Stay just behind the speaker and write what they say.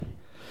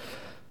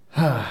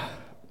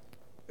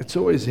It's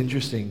always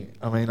interesting.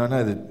 I mean, I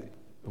know that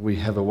we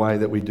have a way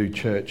that we do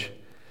church,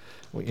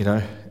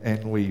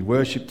 and we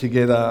worship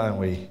together and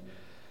we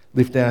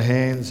lift our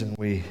hands and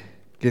we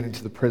get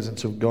into the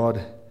presence of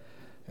God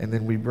and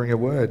then we bring a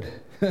word.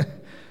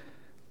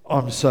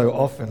 I'm so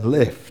often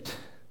left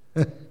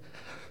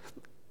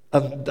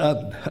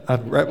undone,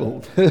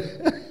 unraveled,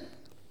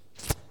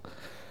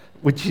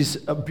 which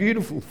is a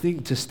beautiful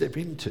thing to step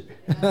into,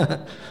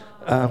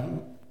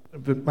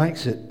 but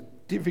makes it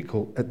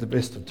difficult at the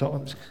best of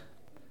times.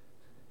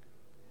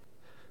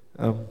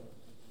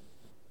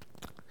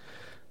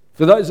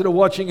 For those that are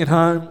watching at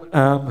home,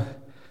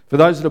 for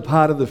those that are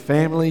part of the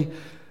family,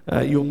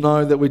 you'll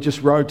know that we're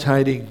just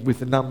rotating with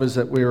the numbers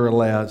that we're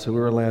allowed. So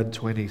we're allowed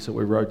 20, so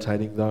we're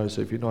rotating those.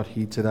 So if you're not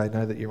here today,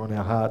 know that you're on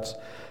our hearts,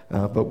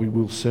 but we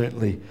will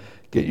certainly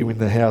get you in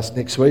the house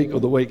next week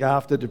or the week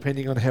after,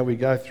 depending on how we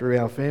go through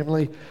our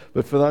family.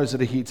 But for those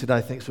that are here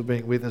today, thanks for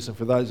being with us. And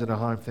for those that are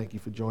home, thank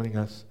you for joining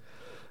us.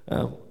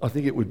 I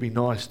think it would be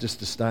nice just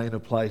to stay in a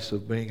place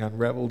of being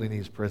unraveled in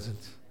His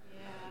presence.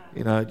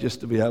 Just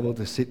to be able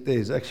to sit there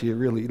is actually a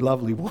really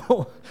lovely,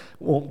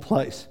 warm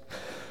place.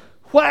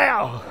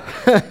 Wow!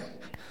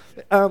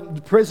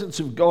 The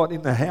presence of God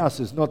in the house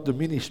is not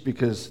diminished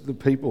because the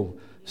people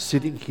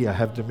sitting here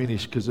have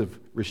diminished because of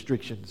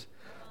restrictions.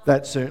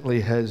 That certainly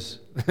has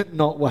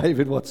not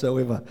wavered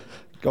whatsoever.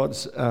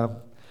 God's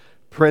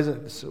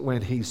presence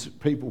when His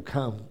people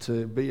come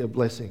to be a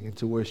blessing and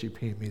to worship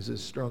Him is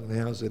as strong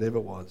now as it ever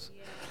was.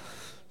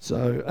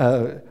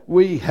 So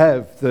we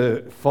have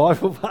the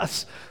five of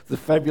us, the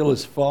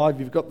fabulous five.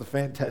 You've got the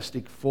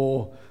fantastic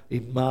four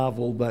in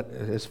Marvel, but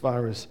as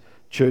far as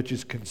church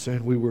is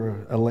concerned, we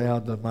were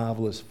allowed the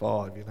marvelous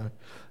five,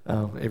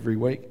 every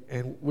week.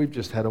 And we've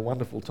just had a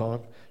wonderful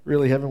time,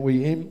 really, haven't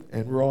we? Im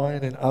and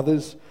Ryan and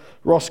others.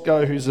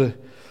 Roscoe,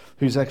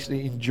 who's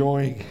actually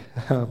enjoying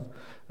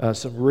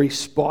some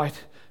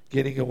respite,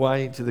 getting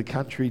away into the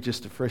country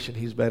just to freshen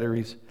his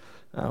batteries.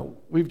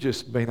 We've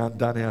just been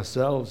undone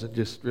ourselves and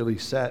just really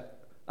sat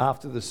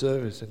after the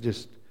service and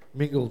just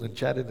mingled and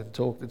chatted and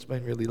talked. It's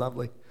been really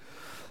lovely.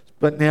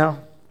 But now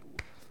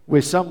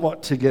we're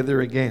somewhat together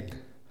again.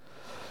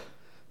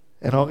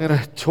 And I'm going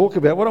to talk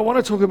about, what I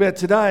want to talk about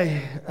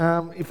today,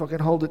 if I can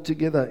hold it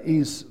together,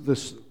 is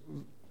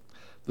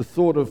the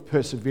thought of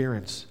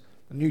perseverance.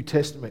 The New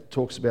Testament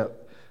talks about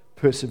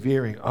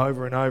persevering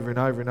over and over and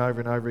over and over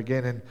and over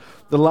again. And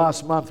the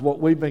last month, what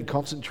we've been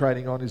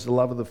concentrating on is the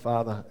love of the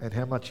Father and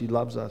how much He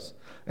loves us.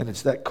 And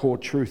it's that core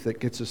truth that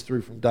gets us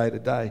through from day to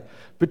day,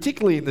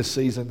 particularly in the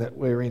season that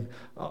we're in.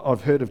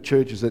 I've heard of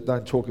churches that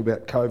don't talk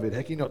about COVID.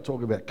 How can you not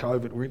talk about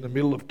COVID? We're in the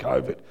middle of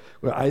COVID.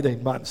 We're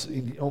 18 months,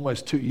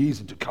 almost 2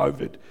 years into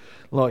COVID.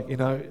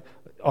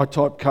 I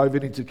type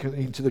COVID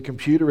into the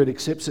computer, it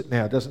accepts it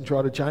now, doesn't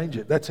try to change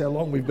it. That's how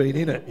long we've been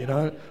in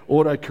it,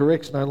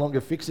 Auto-correct's no longer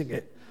fixing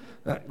it.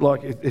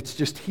 It's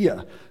just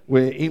here.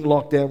 We're in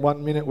lockdown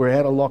 1 minute, we're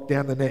out of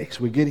lockdown the next.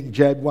 We're getting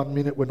jabbed 1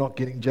 minute, we're not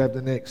getting jabbed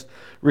the next.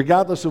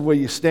 Regardless of where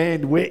you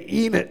stand, we're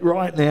in it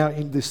right now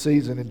in this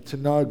season, and to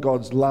know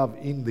God's love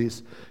in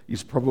this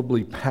is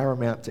probably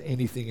paramount to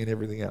anything and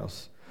everything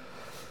else.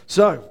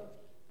 So,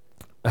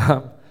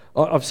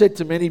 I've said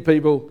to many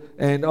people,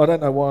 and I don't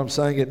know why I'm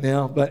saying it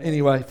now, but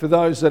anyway, for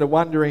those that are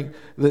wondering,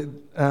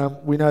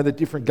 that we know that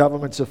different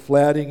governments are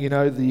flouting,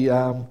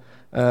 the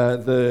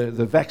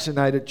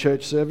vaccinated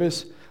church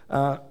service.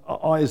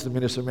 I, as the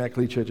minister of Mount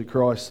Clear Church of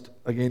Christ,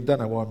 again, don't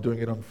know why I'm doing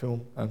it on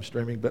film,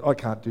 streaming, but I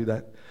can't do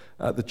that.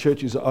 The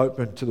churches are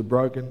open to the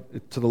broken,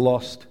 to the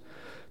lost,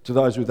 to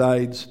those with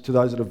AIDS, to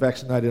those that are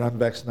vaccinated,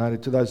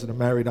 unvaccinated, to those that are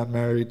married,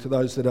 unmarried, to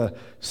those that are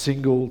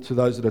single, to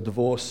those that are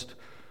divorced,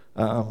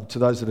 to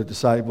those that are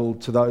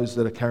disabled, to those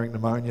that are carrying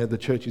pneumonia. The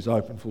church is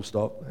open, full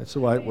stop. That's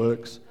the way it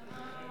works.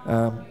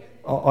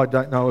 I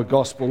don't know a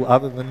gospel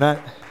other than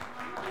that.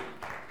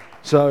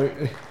 So,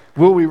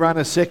 will we run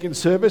a second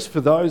service for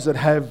those that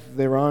have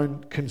their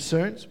own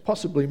concerns?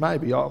 Possibly,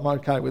 maybe. I'm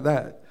okay with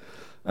that.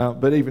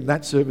 But even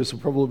that service will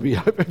probably be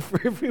open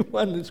for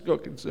everyone that's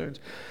got concerns.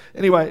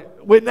 Anyway,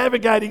 we're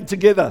navigating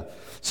together.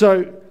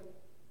 So,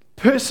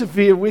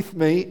 persevere with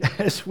me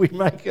as we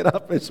make it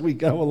up as we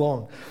go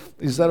along.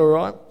 Is that all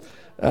right?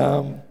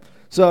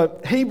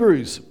 So,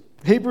 Hebrews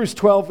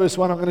 12, verse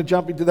 1. I'm going to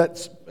jump into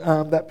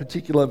that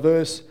particular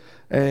verse.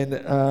 And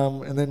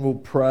then we'll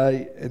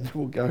pray and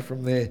we'll go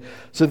from there.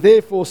 So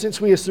therefore,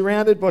 since we are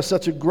surrounded by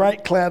such a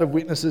great cloud of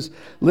witnesses,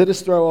 let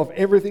us throw off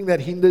everything that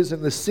hinders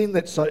and the sin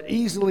that so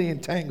easily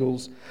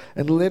entangles,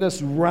 and let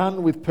us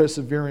run with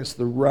perseverance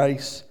the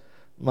race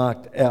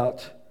marked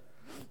out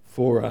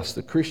for us.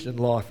 The Christian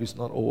life is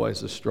not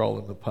always a stroll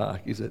in the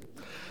park, is it?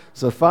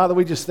 So, Father,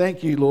 we just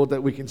thank you, Lord,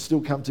 that we can still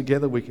come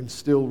together. We can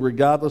still,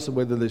 regardless of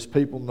whether there's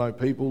people, no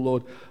people,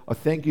 Lord, I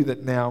thank you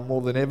that now,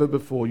 more than ever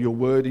before, your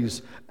word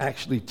is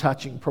actually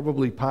touching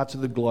probably parts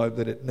of the globe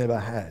that it never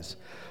has.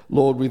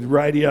 Lord, with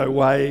radio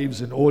waves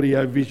and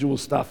audio-visual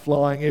stuff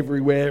flying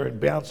everywhere and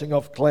bouncing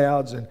off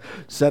clouds and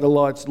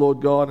satellites,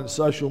 Lord God, and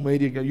social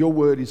media, your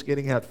word is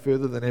getting out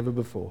further than ever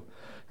before.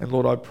 And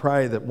Lord, I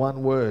pray that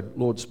one word,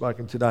 Lord,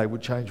 spoken today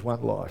would change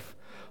one life.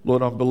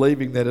 Lord, I'm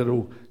believing that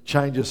it'll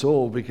change us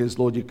all because,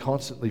 Lord, you're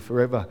constantly,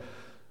 forever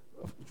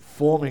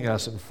forming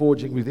us and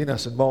forging within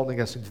us and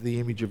molding us into the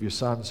image of your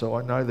Son. So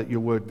I know that your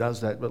word does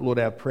that. But Lord,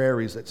 our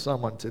prayer is that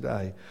someone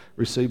today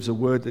receives a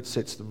word that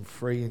sets them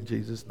free in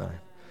Jesus' name.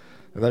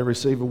 And they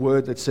receive a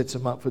word that sets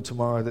them up for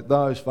tomorrow. That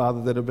those,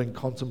 Father, that have been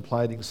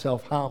contemplating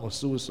self-harm or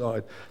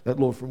suicide, that,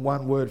 Lord, from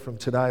one word from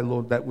today,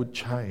 Lord, that would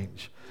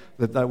change.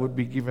 That they would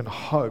be given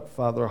hope,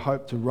 Father, a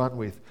hope to run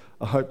with,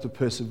 a hope to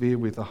persevere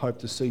with, a hope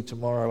to see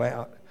tomorrow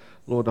out.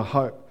 Lord, a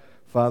hope,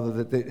 Father,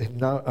 that they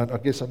know, I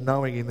guess I'm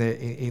knowing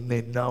in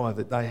their knower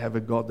that they have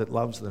a God that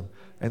loves them.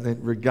 And then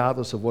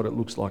regardless of what it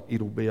looks like,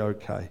 it'll be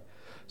okay.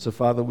 So,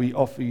 Father, we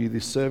offer you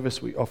this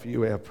service. We offer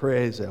you our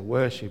prayers, our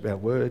worship, our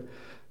word.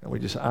 And we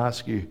just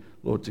ask you,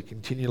 Lord, to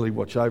continually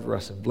watch over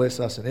us and bless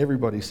us. And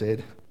everybody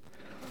said,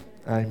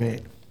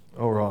 amen.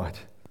 All right.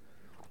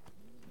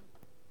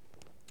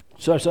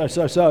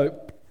 So,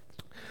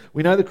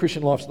 we know the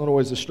Christian life's not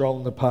always a stroll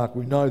in the park.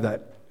 We know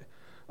that.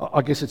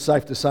 I guess it's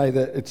safe to say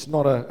that it's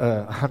not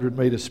a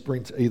 100-metre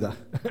sprint either.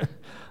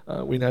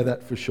 We know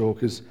that for sure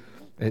because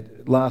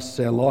it lasts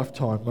our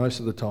lifetime most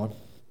of the time.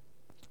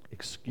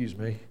 Excuse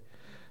me.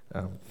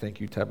 Thank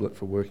you, tablet,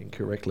 for working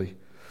correctly.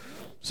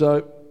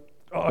 So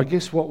I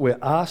guess what we're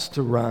asked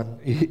to run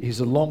is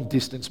a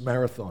long-distance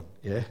marathon,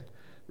 yeah?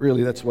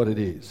 Really, that's what it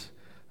is.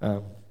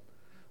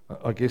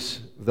 I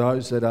guess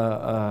those that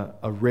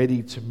are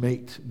ready to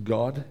meet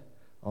God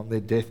on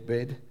their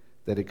deathbed,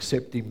 that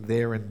accept him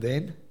there and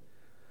then,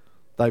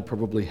 they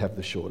probably have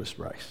the shortest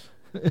race.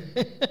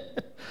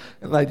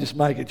 And they just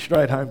make it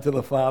straight home to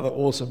the Father.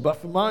 Awesome. But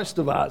for most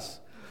of us,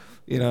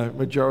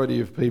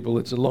 majority of people,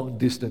 it's a long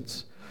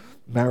distance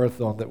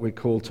marathon that we're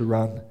called to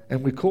run.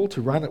 And we're called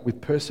to run it with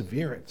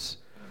perseverance.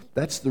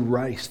 That's the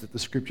race that the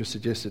scripture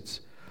suggests it's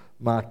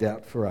marked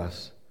out for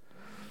us.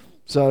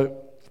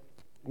 So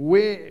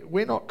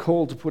we're not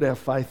called to put our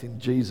faith in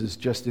Jesus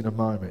just in a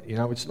moment.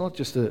 It's not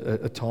just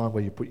a time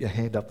where you put your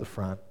hand up the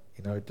front.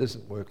 It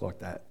doesn't work like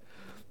that.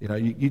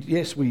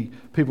 Yes,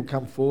 people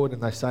come forward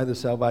and they say the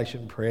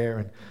salvation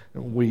prayer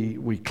and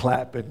we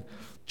clap, and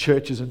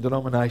churches and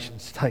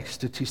denominations take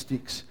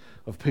statistics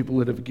of people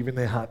that have given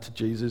their heart to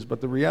Jesus.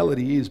 But the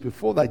reality is,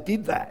 before they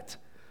did that,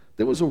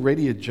 there was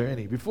already a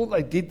journey. Before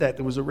they did that,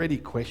 there was already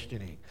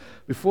questioning.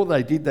 Before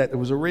they did that, there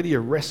was already a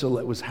wrestle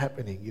that was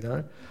happening,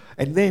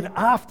 And then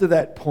after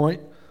that point,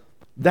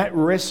 that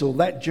wrestle,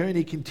 that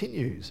journey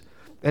continues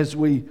as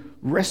we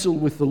wrestle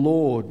with the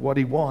Lord, what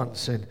he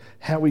wants and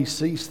how he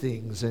sees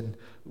things and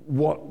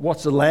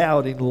what's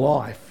allowed in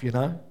life,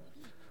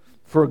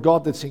 For a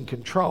God that's in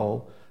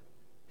control,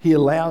 he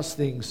allows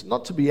things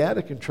not to be out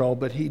of control,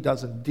 but he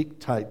doesn't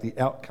dictate the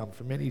outcome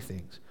for many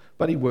things.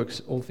 But he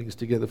works all things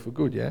together for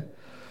good, yeah?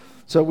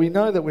 So we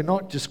know that we're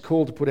not just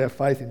called to put our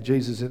faith in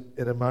Jesus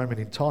at a moment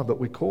in time, but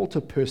we're called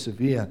to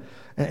persevere.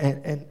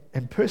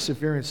 And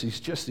perseverance is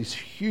just this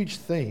huge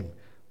theme,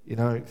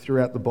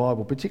 throughout the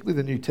Bible,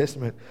 particularly the New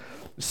Testament.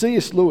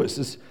 C.S.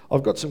 Lewis,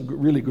 I've got some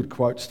really good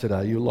quotes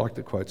today. You'll like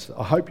the quotes.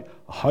 I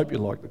hope you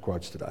like the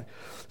quotes today.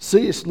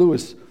 C.S.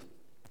 Lewis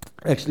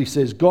actually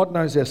says, God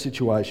knows our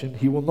situation.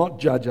 He will not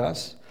judge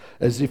us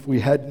as if we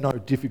had no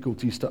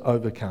difficulties to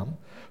overcome.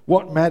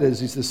 What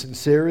matters is the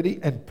sincerity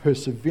and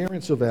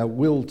perseverance of our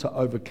will to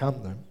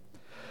overcome them.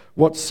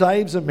 What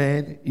saves a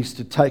man is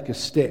to take a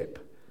step,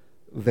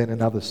 then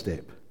another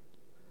step.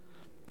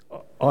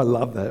 I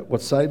love that.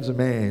 What saves a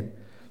man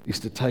is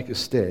to take a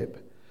step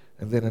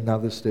and then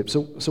another step.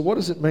 So what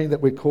does it mean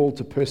that we're called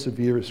to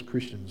persevere as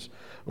Christians?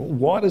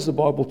 Why does the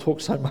Bible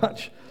talk so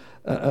much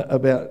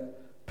about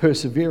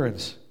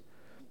perseverance?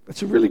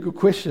 That's a really good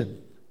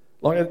question.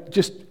 Like,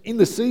 just in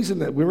the season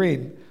that we're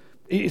in,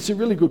 it's a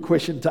really good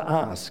question to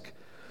ask.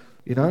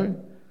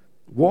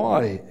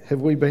 Why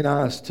have we been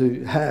asked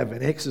to have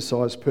and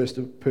exercise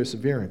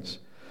perseverance?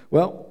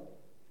 Well,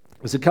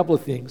 there's a couple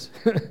of things.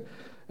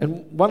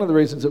 And one of the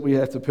reasons that we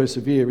have to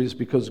persevere is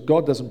because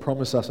God doesn't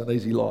promise us an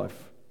easy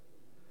life.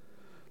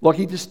 Like,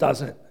 he just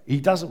doesn't.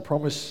 He doesn't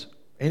promise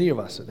any of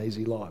us an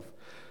easy life.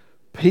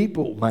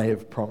 People may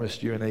have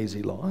promised you an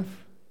easy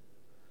life.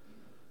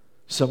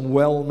 Some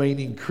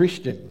well-meaning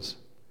Christians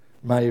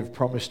may have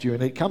promised you,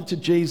 and come to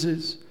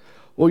Jesus,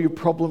 all your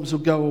problems will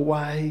go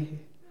away.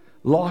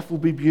 Life will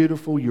be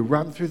beautiful. You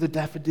run through the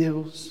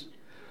daffodils.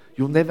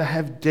 You'll never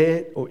have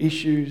debt or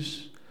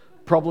issues,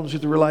 problems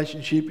with the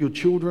relationship. Your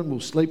children will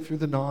sleep through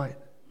the night.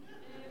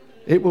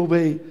 It will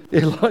be,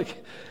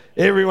 like,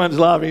 everyone's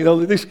laughing.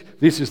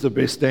 This is the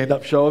best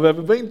stand-up show I've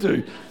ever been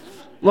to.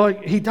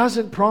 Like, he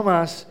doesn't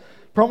promise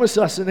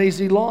us an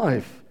easy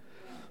life.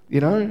 He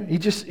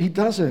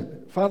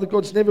doesn't. Father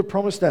God's never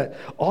promised that.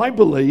 I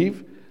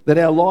believe that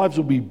our lives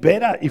will be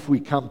better if we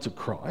come to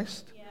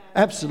Christ. Yeah.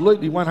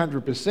 Absolutely,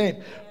 100%.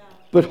 Yeah.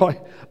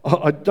 But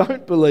I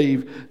don't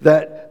believe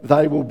that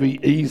they will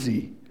be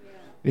easy.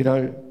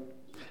 Yeah.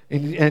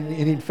 And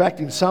in fact,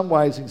 in some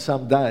ways, in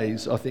some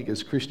days, I think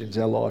as Christians,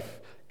 our life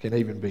can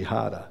even be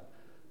harder.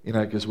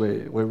 Because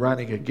we're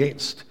running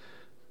against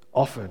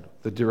often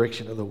the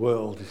direction of the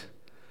world.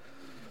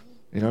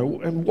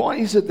 And why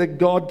is it that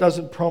God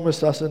doesn't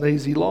promise us an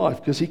easy life?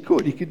 Because he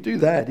could do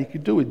that. He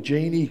could do a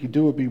genie, he could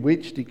do a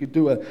bewitched, he could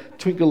do a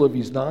twinkle of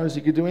his nose,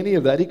 he could do any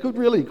of that. He could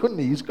really, couldn't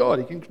he? He's God,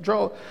 he can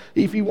control.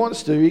 If he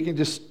wants to, he can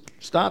just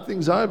start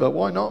things over.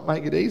 Why not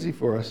make it easy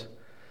for us?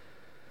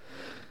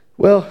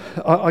 Well,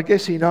 I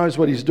guess he knows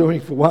what he's doing,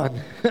 for one.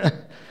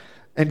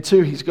 And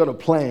two, he's got a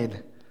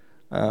plan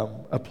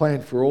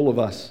for all of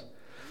us.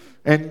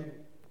 And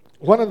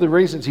one of the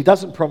reasons he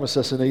doesn't promise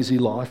us an easy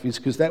life is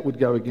because that would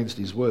go against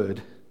his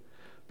word.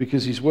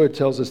 Because his word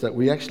tells us that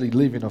we actually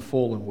live in a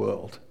fallen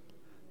world.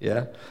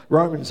 Yeah?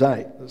 Romans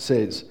 8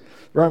 says,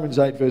 Romans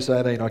 8 verse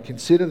 18, I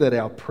consider that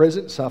our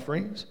present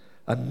sufferings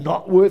are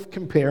not worth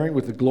comparing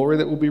with the glory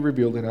that will be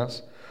revealed in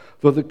us.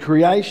 For the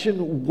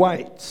creation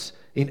waits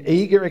in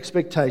eager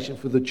expectation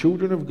for the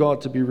children of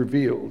God to be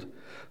revealed.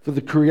 For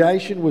the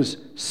creation was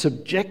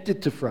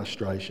subjected to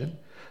frustration,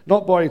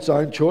 not by its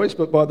own choice,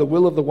 but by the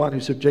will of the one who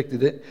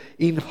subjected it,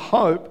 in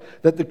hope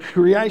that the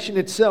creation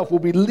itself will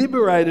be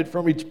liberated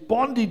from its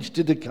bondage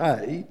to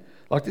decay.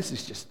 Like, this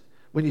is just,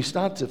 when you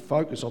start to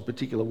focus on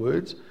particular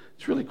words,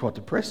 it's really quite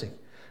depressing,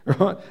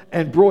 right?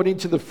 And brought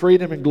into the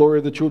freedom and glory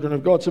of the children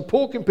of God. So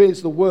Paul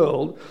compares the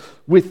world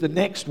with the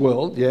next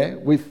world,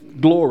 with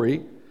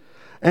glory,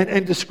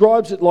 and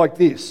describes it like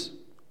this,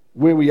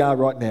 where we are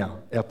right now,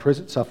 our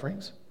present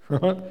sufferings,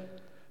 right?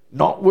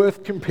 Not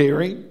worth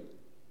comparing.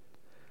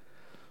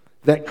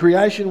 That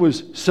creation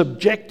was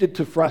subjected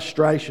to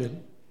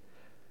frustration,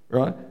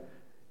 right?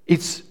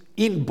 It's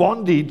in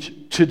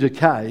bondage to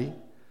decay,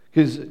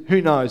 because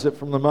who knows that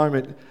from the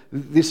moment,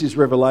 this is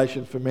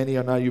revelation for many,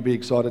 I know you'll be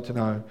excited to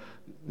know,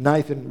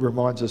 Nathan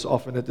reminds us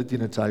often at the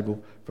dinner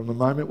table, from the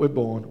moment we're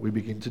born, we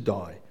begin to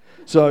die.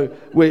 So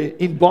we're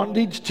in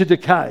bondage to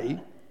decay,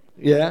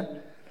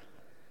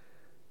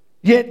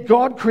 Yet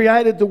God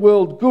created the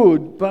world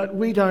good, but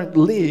we don't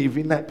live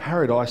in that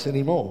paradise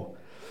anymore.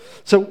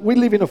 So we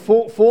live in a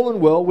fallen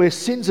world where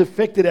sin's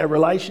affected our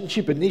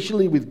relationship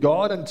initially with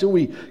God until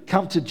we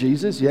come to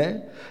Jesus,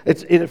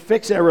 It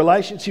affects our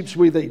relationships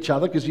with each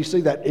other, because you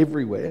see that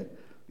everywhere,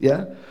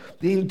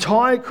 The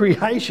entire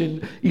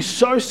creation is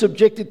so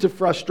subjected to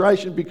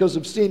frustration because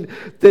of sin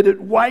that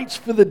it waits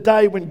for the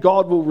day when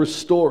God will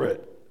restore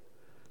it.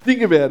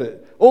 Think about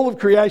it. All of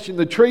creation,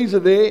 the trees are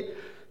there,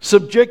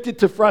 subjected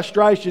to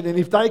frustration, and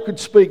if they could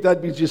speak,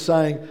 they'd be just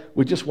saying,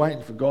 we're just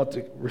waiting for God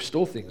to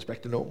restore things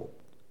back to normal.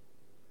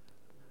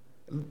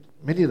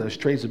 Many of those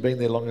trees have been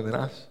there longer than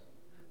us.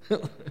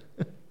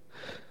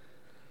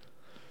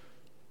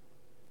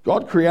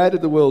 God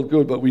created the world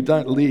good, but we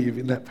don't live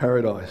in that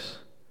paradise.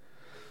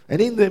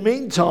 And in the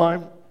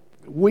meantime,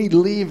 we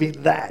live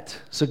in that.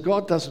 So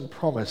God doesn't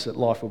promise that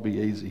life will be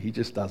easy. He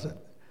just doesn't.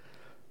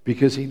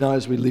 Because he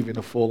knows we live in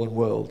a fallen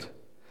world.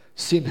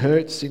 Sin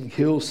hurts, sin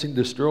kills, sin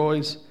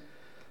destroys.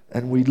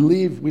 And we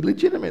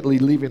legitimately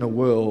live in a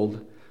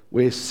world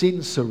where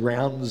sin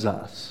surrounds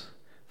us.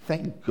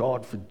 Thank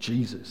God for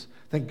Jesus.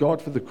 Thank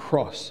God for the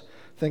cross.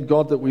 Thank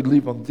God that we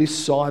live on this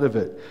side of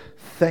it.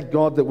 Thank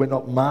God that we're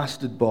not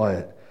mastered by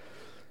it.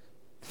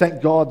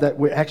 Thank God that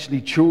we're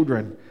actually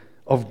children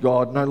of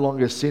God, no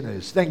longer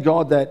sinners. Thank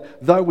God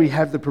that though we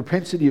have the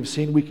propensity of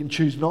sin, we can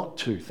choose not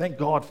to. Thank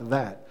God for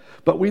that.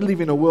 But we live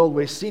in a world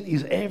where sin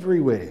is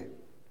everywhere.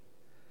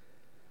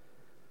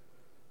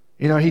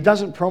 He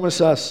doesn't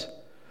promise us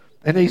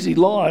an easy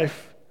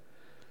life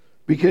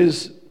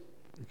because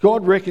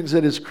God reckons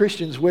that as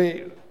Christians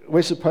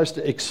we're supposed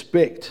to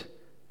expect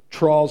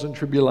trials and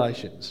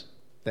tribulations.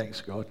 Thanks,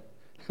 God.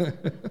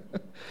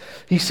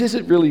 He says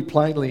it really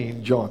plainly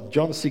in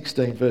John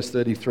 16, verse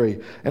 33.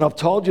 And I've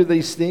told you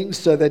these things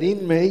so that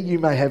in me you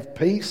may have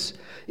peace.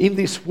 In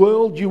this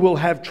world you will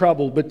have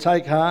trouble, but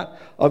take heart,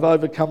 I've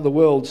overcome the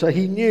world. So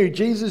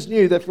Jesus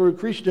knew that for a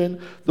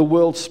Christian, the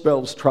world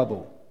spells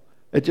trouble.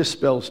 It just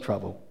spells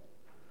trouble.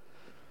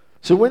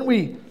 So when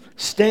we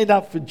stand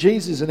up for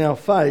Jesus in our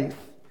faith,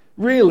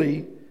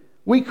 really,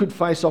 we could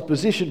face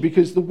opposition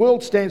because the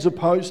world stands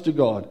opposed to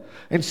God.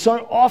 And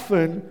so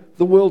often,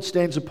 the world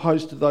stands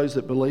opposed to those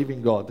that believe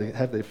in God, that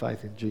have their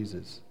faith in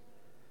Jesus.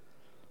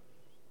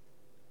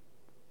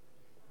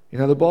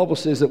 The Bible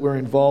says that we're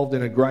involved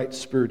in a great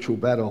spiritual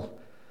battle.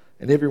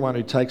 And everyone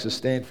who takes a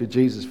stand for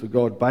Jesus, for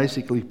God,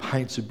 basically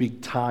paints a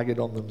big target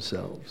on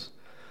themselves.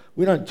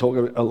 We don't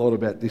talk a lot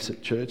about this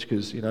at church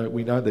because,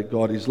 we know that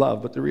God is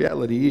love. But the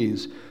reality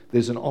is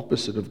there's an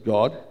opposite of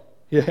God.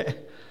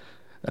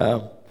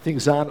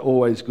 Things aren't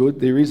always good.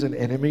 There is an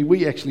enemy.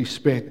 We actually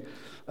spent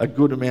a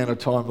good amount of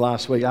time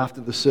last week,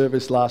 after the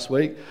service last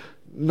week.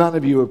 None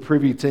of you are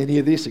privy to any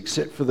of this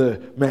except for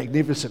the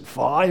Magnificent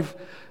Five.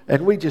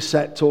 And we just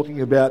sat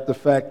talking about the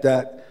fact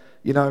that,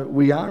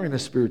 we are in a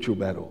spiritual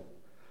battle.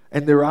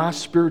 And there are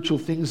spiritual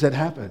things that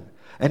happen.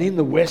 And in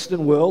the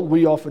Western world,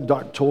 we often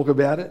don't talk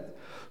about it.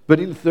 But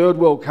in third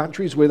world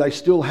countries where they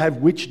still have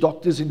witch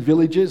doctors in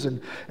villages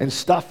and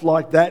stuff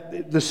like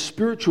that, the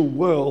spiritual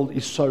world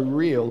is so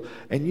real,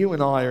 and you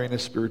and I are in a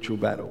spiritual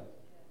battle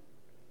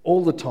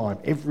all the time,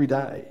 every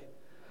day.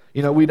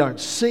 We don't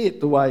see it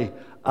the way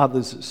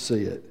others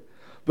see it.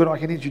 But I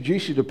can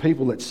introduce you to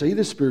people that see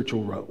the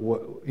spiritual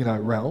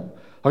realm.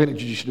 I can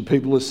introduce you to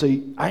people that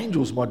see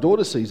angels. My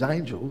daughter sees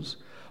angels.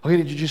 I can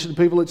introduce you to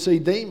people that see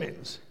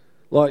demons.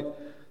 Like,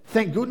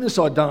 thank goodness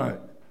I don't.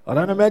 I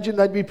don't imagine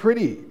they'd be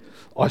pretty.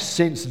 I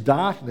sense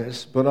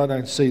darkness, but I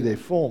don't see their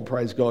form.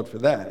 Praise God for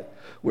that.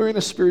 We're in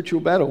a spiritual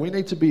battle. We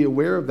need to be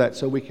aware of that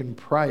so we can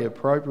pray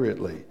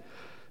appropriately,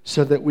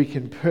 so that we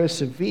can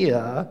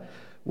persevere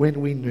when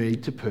we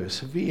need to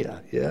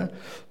persevere. Yeah,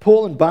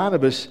 Paul and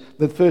Barnabas,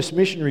 the first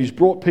missionaries,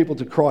 brought people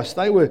to Christ.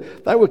 They were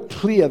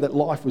clear that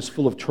life was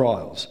full of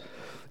trials.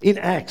 In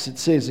Acts, it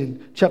says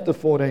in chapter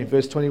 14,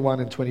 verse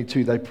 21 and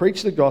 22, they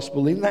preached the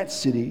gospel in that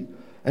city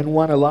and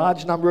won a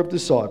large number of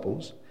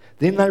disciples.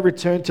 Then they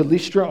returned to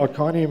Lystra,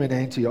 Iconium, and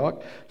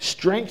Antioch,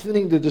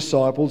 strengthening the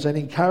disciples and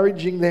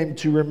encouraging them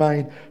to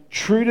remain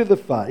true to the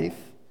faith.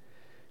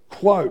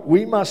 Quote,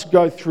 we must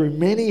go through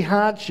many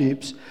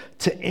hardships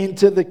to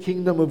enter the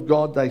kingdom of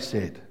God, they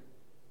said.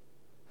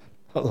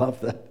 I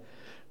love that.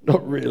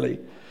 Not really.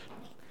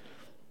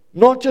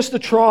 Not just a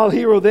trial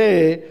here or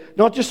there,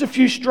 not just a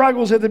few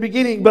struggles at the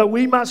beginning, but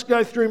we must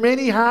go through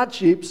many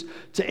hardships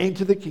to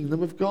enter the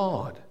kingdom of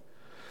God.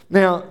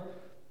 Now,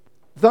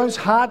 those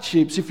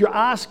hardships, if you're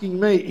asking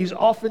me, is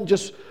often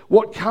just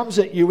what comes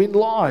at you in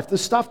life, the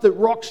stuff that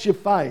rocks your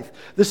faith,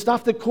 the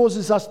stuff that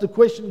causes us to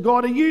question,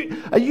 God, are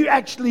you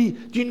actually,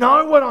 do you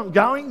know what I'm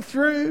going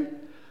through?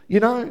 You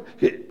know,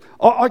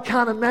 I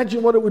can't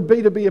imagine what it would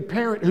be to be a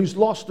parent who's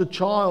lost a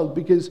child,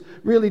 because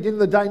really at the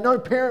end of the day, no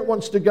parent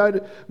wants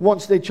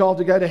their child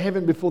to go to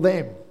heaven before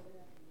them.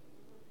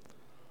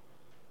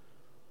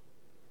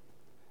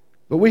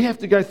 But we have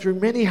to go through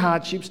many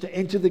hardships to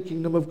enter the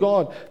kingdom of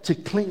God, to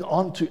cling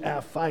on to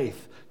our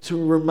faith,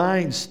 to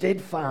remain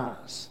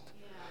steadfast,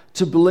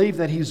 to believe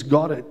that He's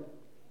got it.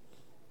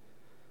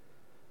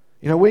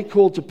 You know, we're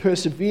called to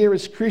persevere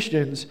as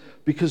Christians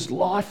because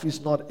life is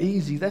not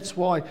easy. That's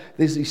why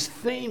there's this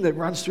theme that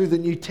runs through the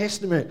New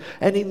Testament.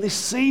 And in this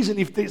season,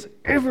 if there's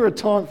ever a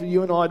time for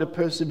you and I to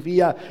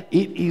persevere,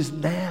 it is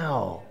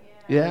now.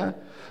 Yeah?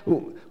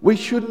 We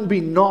shouldn't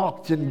be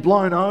knocked and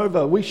blown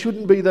over. We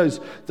shouldn't be those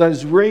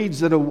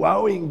reeds that are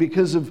woeing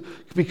because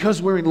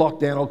we're in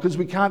lockdown, or because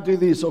we can't do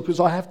this, or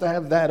because I have to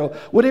have that, or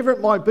whatever it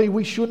might be.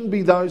 We shouldn't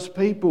be those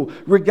people.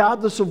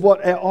 Regardless of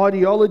what our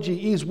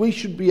ideology is, we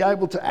should be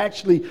able to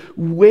actually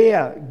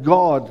wear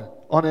God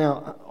on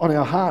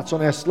our hearts,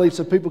 on our sleeves,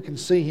 so people can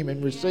see Him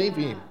and receive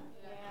Him.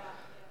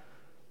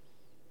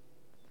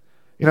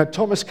 You know,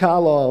 Thomas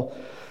Carlyle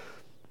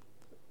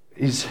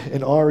is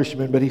an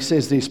Irishman, but he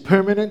says this: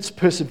 permanence,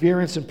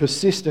 perseverance and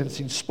persistence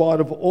in spite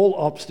of all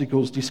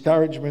obstacles,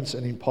 discouragements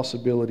and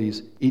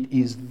impossibilities. It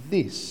is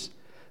this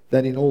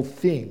that in all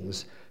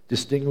things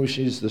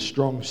distinguishes the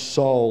strong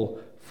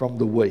soul from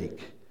the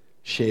weak.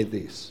 Share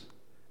this,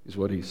 is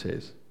what he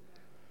says.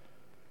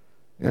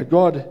 Now,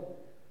 God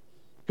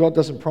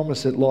doesn't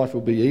promise that life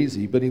will be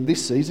easy, but in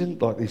this season,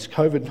 like this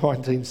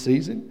COVID-19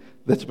 season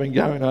that's been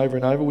going over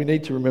and over, we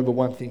need to remember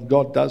one thing: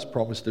 God does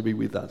promise to be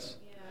with us.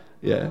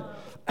 Yeah?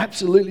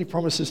 Absolutely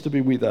promises to be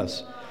with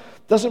us.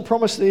 Doesn't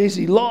promise the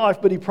easy life,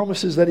 but He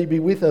promises that He'll be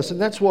with us.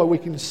 And that's why we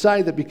can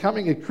say that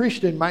becoming a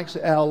Christian makes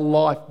our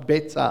life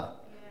better.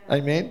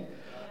 Amen?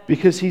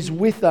 Because He's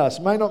with us.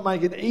 May not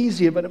make it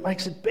easier, but it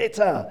makes it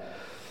better.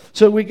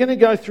 So we're going to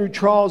go through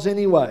trials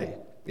anyway.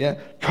 Yeah?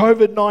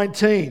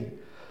 COVID-19.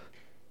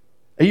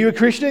 Are you a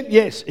Christian?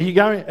 Yes.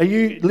 Are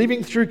you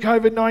living through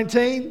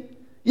COVID-19?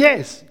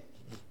 Yes.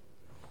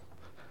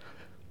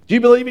 Do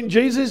you believe in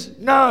Jesus?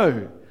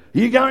 No. Are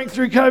you going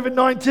through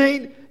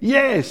COVID-19?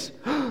 Yes.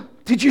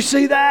 Did you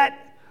see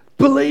that?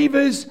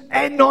 Believers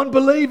and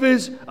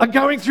non-believers are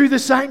going through the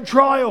same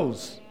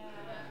trials.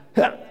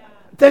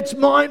 That's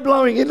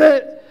mind-blowing, isn't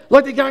it?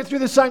 Like they're going through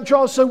the same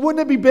trials. So wouldn't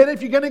it be better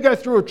if you're going to go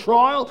through a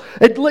trial,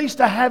 at least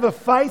to have a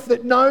faith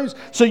that knows,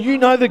 so you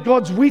know that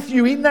God's with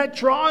you in that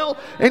trial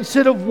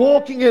instead of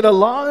walking it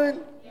alone?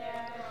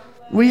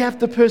 We have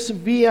to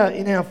persevere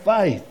in our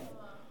faith.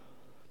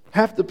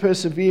 Have to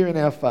persevere in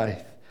our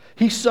faith.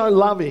 He's so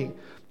loving.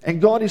 And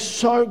God is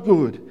so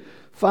good.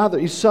 Father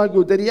is so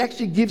good that He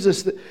actually gives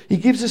us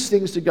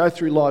things to go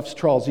through life's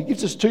trials. He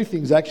gives us two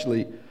things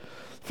actually.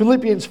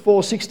 Philippians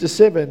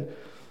 4:6-7.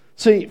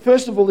 See,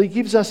 first of all, He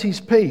gives us His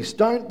peace.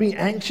 Don't be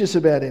anxious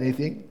about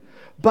anything,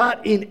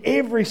 but in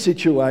every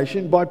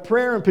situation, by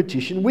prayer and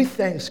petition, with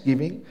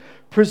thanksgiving,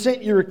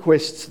 present your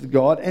requests to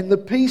God, and the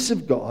peace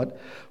of God,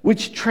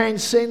 which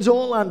transcends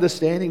all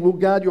understanding, will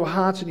guard your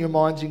hearts and your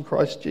minds in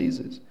Christ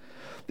Jesus.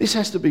 This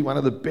has to be one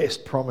of the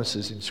best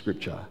promises in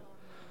Scripture.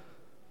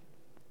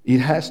 It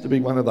has to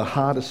be one of the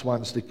hardest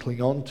ones to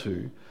cling on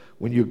to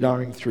when you're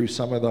going through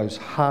some of those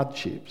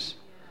hardships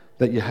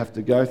that you have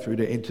to go through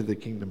to enter the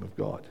kingdom of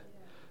God.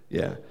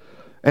 Yeah.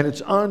 And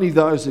it's only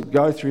those that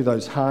go through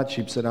those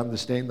hardships that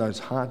understand those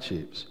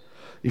hardships.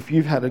 If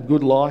you've had a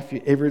good life,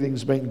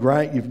 everything's been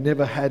great, you've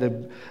never had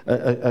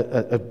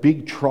a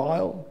big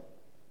trial,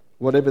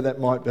 whatever that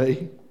might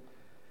be,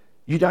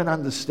 you don't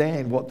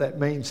understand what that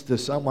means to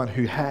someone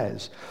who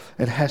has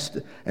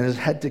has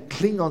had to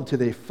cling on to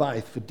their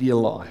faith for dear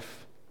life.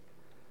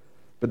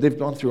 But they've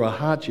gone through a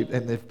hardship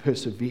and they've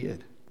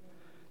persevered.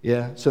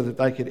 so that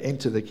they could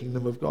enter the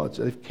kingdom of God.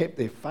 So they've kept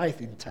their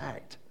faith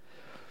intact,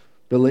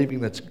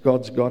 believing that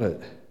God's got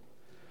it.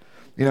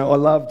 I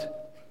loved,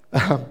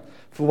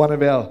 for one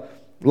of our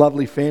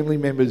lovely family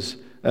members,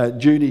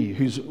 Judy,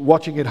 who's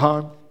watching at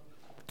home,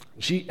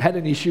 she had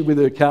an issue with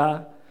her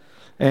car.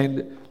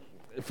 And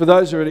for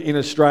those who are in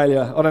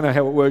Australia, I don't know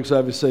how it works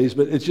overseas,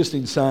 but it's just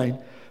insane.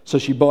 So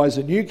she buys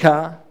a new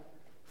car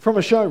from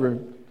a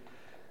showroom,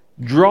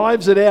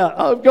 drives it out.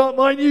 I've got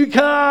my new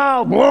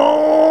car.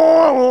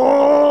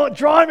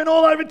 Driving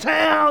all over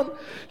town,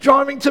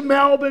 driving to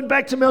Melbourne,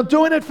 back to Melbourne,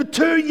 doing it for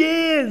 2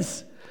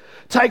 years.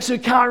 Takes her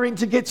car in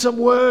to get some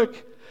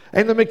work,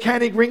 and the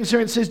mechanic rings her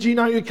and says, do you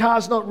know your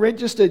car's not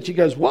registered? She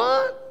goes,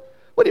 what?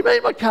 What do you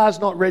mean my car's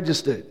not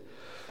registered?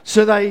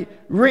 So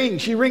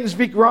she rings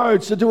Vic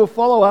Roads to do a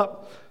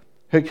follow-up.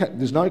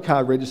 There's no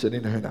car registered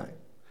in her name.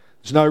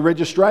 There's no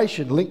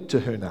registration linked to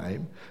her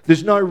name.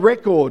 There's no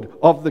record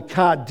of the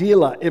car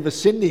dealer ever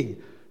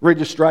sending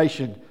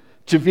registration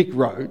to Vic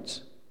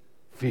Roads.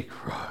 Vic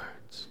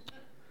Roads.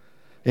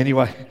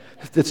 Anyway,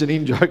 that's an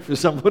in-joke for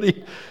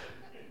somebody.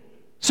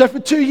 So for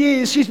 2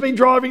 years, she's been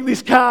driving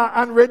this car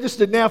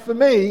unregistered. Now for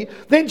me,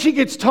 then she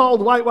gets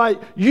told, wait,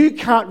 you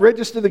can't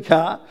register the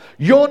car.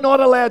 You're not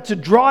allowed to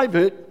drive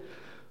it.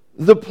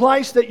 The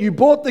place that you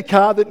bought the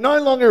car that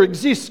no longer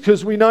exists,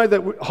 because we know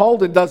that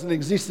Holden doesn't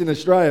exist in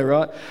Australia,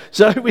 right?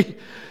 So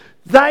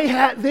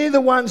they're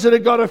the ones that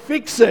have got to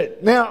fix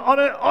it. Now,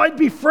 I'd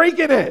be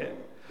freaking it.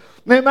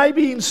 Now,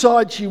 maybe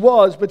inside she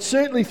was, but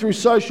certainly through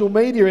social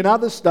media and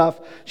other stuff,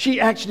 she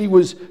actually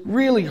was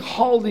really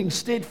holding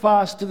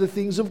steadfast to the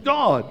things of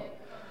God.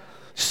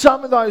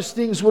 Some of those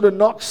things would have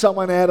knocked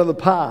someone out of the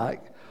park.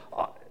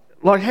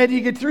 Like, how do you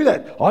get through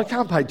that? I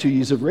can't pay 2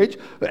 years of reg.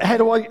 How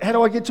do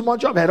I get to my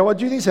job? How do I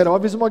do this? How do I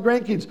visit my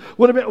grandkids?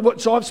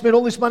 So I've spent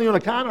all this money on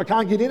a car and I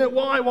can't get in it?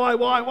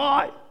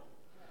 Why?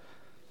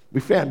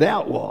 We found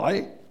out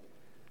why.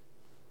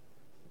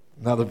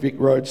 Another Vic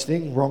Roads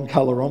thing, wrong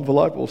colour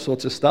envelope, all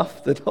sorts of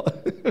stuff.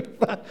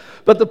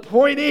 But the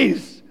point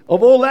is,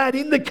 of all that,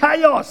 in the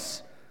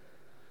chaos,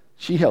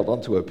 she held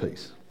on to her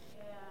peace.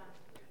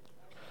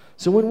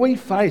 So when we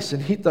face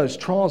and hit those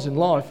trials in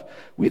life,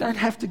 we don't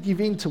have to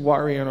give in to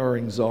worry or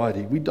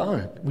anxiety. We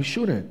don't. We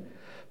shouldn't.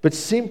 But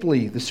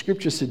simply, the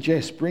scripture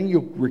suggests, bring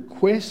your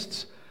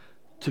requests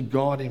to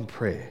God in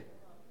prayer.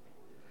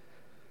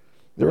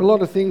 There are a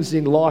lot of things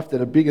in life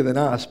that are bigger than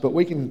us, but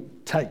we can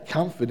take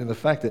comfort in the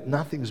fact that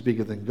nothing's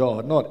bigger than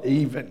God, not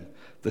even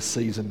the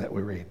season that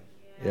we're in.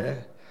 Yeah?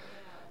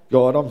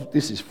 God,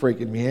 this is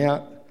freaking me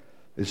out.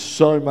 There's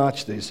so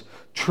much. There's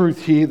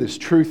truth here. There's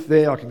truth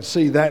there. I can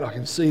see that. I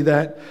can see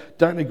that.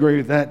 Don't agree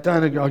with that.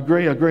 Don't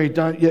agree.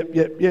 Don't.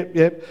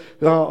 Yep.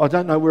 Oh, I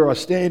don't know where I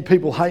stand.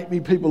 People hate me.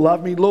 People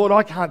love me. Lord,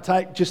 I can't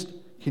take.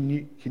 Can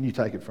you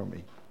take it from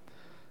me?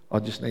 I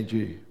just need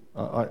you.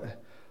 I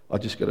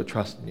just got to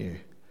trust in you.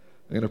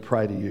 I'm going to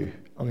pray to you.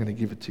 I'm going to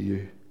give it to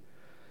you.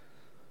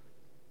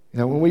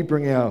 When we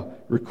bring our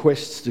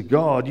requests to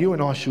God, you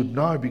and I should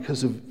know,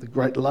 because of the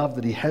great love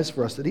that He has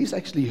for us, that He's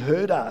actually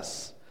heard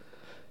us.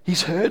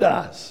 He's heard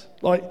us.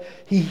 Like,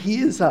 He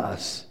hears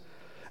us.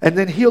 And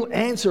then He'll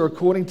answer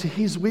according to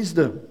His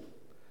wisdom,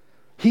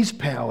 His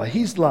power,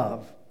 His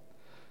love.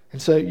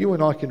 And so you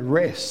and I can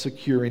rest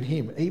secure in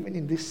Him, even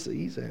in this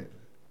season.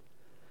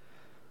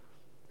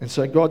 And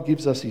so God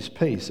gives us His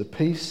peace, a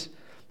peace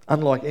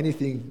unlike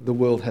anything the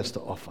world has to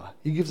offer.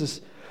 He gives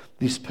us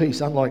this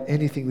peace unlike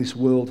anything this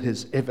world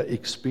has ever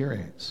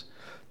experienced.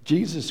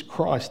 Jesus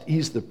Christ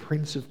is the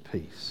Prince of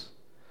Peace.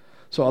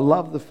 So I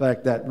love the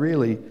fact that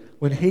really,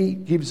 when He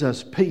gives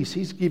us peace,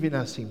 He's giving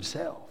us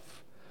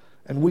Himself.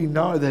 And we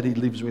know that He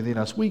lives within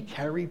us. We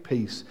carry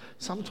peace.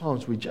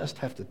 Sometimes we just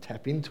have to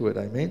tap into it,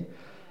 amen?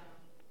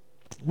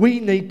 We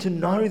need to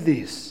know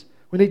this.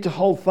 We need to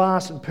hold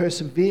fast and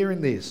persevere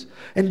in this.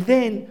 And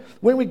then,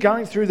 when we're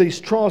going through these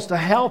trials to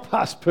help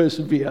us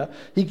persevere,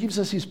 He gives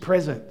us His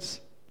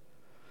presence.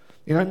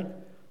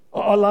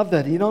 I love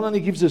that. He not only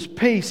gives us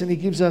peace, and He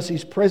gives us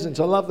His presence.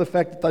 I love the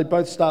fact that they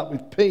both start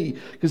with P,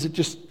 because it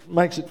just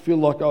makes it feel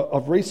like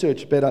I've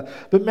researched better.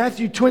 But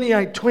Matthew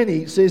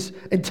 28:20 says,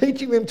 and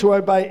teaching them to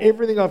obey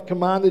everything I've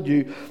commanded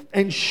you,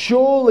 and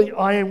surely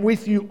I am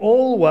with you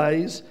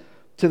always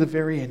to the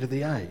very end of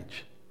the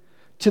age.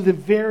 To the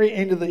very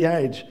end of the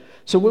age.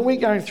 So when we're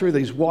going through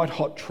these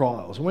white-hot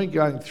trials, when we're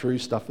going through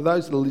stuff, for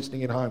those that are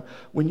listening at home,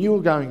 when you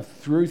are going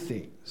through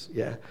things,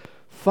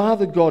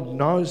 Father God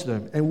knows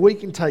them, and we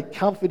can take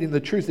comfort in the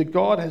truth that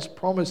God has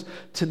promised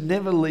to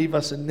never leave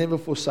us and never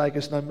forsake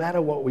us, no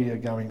matter what we are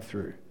going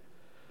through.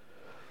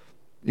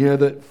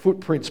 The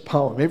Footprints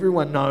poem.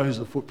 Everyone knows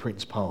the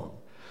Footprints poem.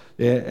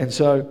 And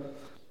so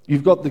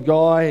you've got the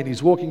guy, and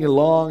he's walking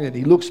along, and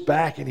he looks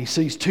back, and he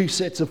sees two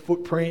sets of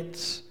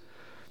footprints.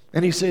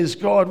 And he says,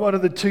 God, what are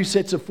the two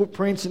sets of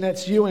footprints? And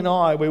that's you and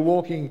I. We're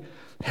walking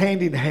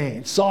hand in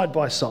hand, side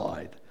by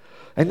side.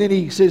 And then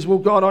he says, well,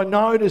 God, I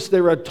notice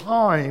there are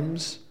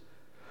times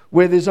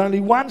where there's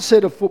only one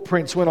set of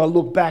footprints when I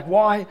look back.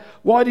 Why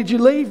did you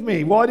leave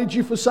me? Why did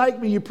you forsake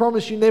me? You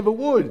promised you never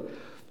would.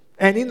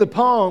 And in the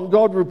poem,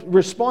 God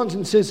responds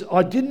and says,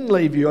 I didn't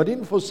leave you, I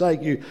didn't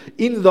forsake you.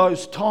 In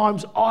those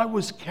times, I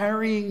was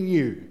carrying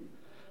you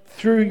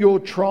through your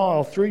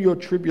trial, through your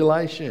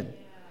tribulation.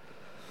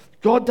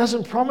 God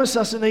doesn't promise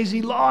us an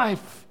easy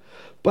life,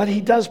 but He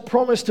does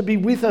promise to be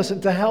with us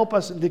and to help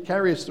us and to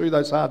carry us through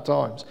those hard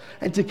times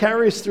and to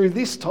carry us through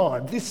this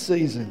time, this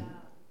season.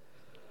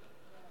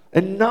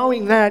 And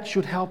knowing that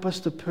should help us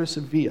to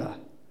persevere.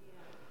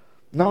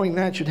 Knowing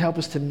that should help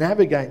us to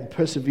navigate and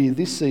persevere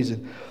this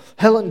season.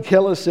 Helen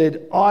Keller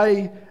said,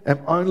 I am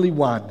only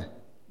one,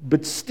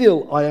 but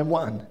still I am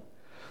one.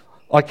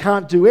 I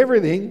can't do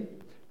everything,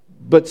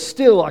 but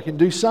still I can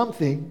do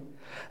something.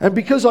 And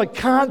because I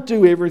can't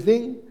do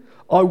everything,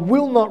 I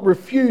will not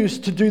refuse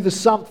to do the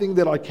something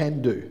that I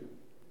can do.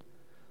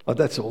 Oh,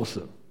 that's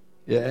awesome.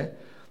 Yeah?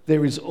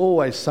 There is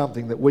always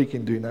something that we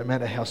can do, no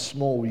matter how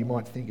small you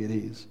might think it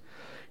is.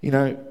 You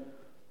know,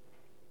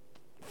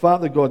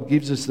 Father God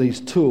gives us these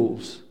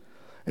tools.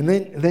 And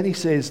then He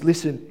says,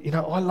 listen, you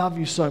know, I love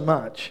you so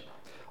much.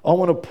 I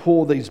want to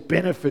pour these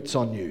benefits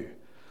on you.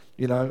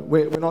 You know,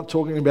 we're not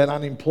talking about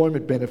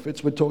unemployment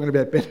benefits. We're talking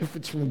about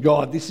benefits from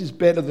God. This is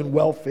better than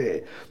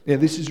welfare. Yeah,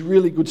 this is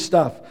really good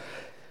stuff.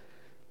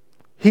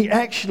 He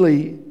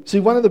actually,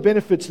 see, one of the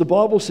benefits the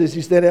Bible says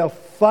is that our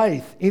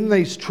faith in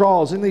these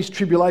trials, in these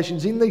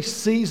tribulations, in this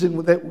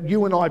season that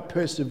you and I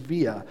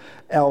persevere,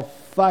 our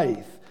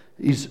faith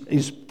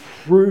is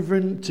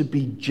proven to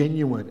be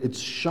genuine. It's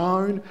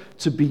shown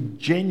to be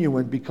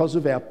genuine because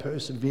of our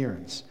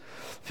perseverance.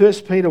 1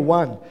 Peter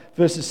 1,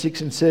 verses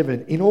 6 and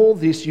 7. In all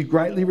this you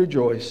greatly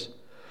rejoice,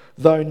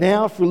 though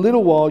now for a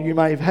little while you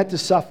may have had to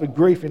suffer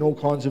grief in all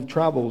kinds of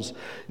troubles.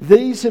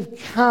 These have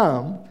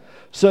come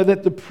so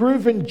that the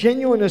proven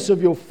genuineness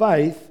of your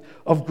faith,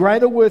 of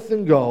greater worth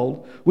than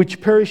gold,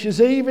 which perishes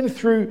even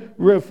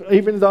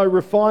though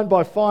refined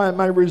by fire,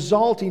 may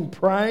result in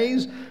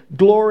praise,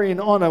 glory and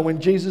honour when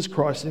Jesus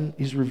Christ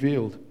is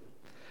revealed.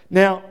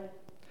 Now,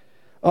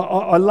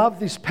 I love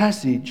this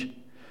passage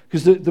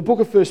because the book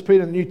of 1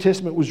 Peter in the New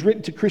Testament was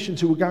written to Christians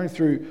who were going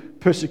through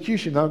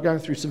persecution. They were going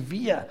through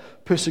severe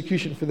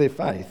persecution for their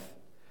faith.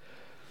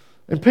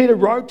 And Peter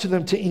wrote to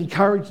them to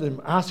encourage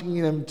them,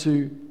 asking them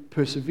to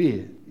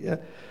persevere. Yeah?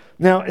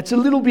 Now, it's a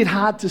little bit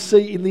hard to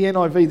see in the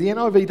NIV. The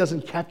NIV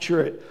doesn't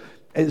capture it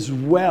as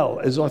well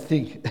as I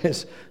think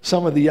as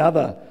some of the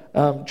other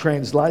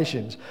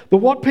translations. But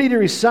what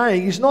Peter is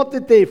saying is not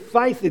that their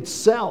faith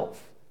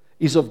itself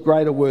is of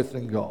greater worth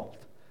than gold.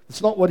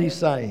 It's not what he's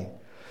saying.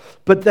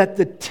 But that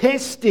the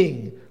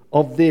testing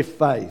of their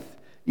faith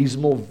is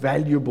more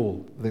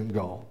valuable than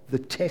gold. The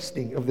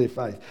testing of their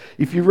faith.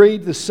 If you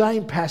read the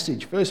same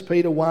passage, 1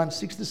 Peter 1,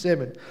 6 to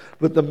 7,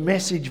 but the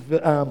Message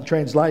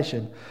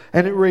translation,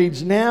 and it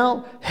reads,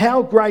 now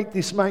how great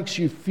this makes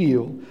you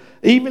feel,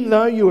 even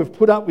though you have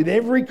put up with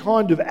every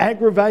kind of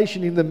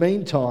aggravation in the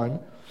meantime,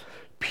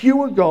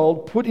 pure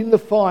gold put in the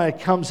fire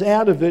comes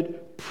out of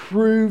it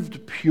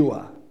proved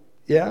pure.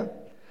 Yeah?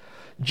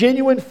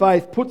 Genuine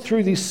faith put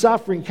through this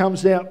suffering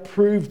comes out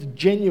proved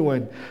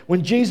genuine.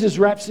 When Jesus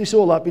wraps this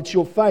all up, it's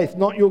your faith,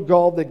 not your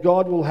gold, that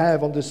God will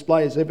have on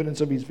display as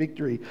evidence of His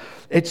victory.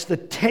 It's the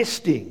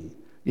testing,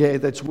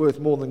 that's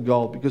worth more than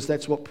gold, because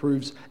that's what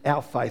proves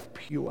our faith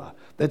pure.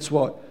 That's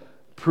what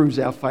proves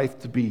our faith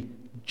to be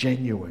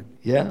genuine.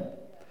 Yeah?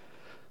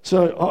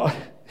 So,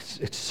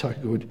 it's so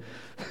good.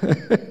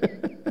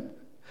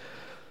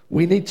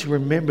 We need to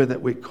remember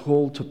that we're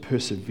called to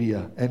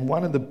persevere. And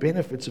one of the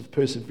benefits of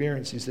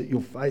perseverance is that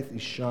your faith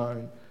is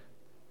shown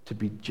to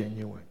be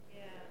genuine.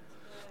 Yeah.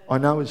 I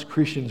know as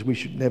Christians we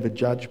should never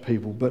judge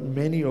people, but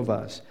many of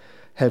us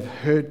have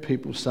heard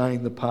people say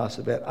in the past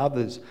about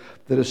others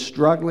that are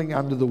struggling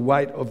under the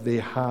weight of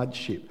their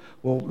hardship.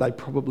 Well, they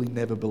probably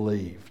never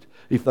believed.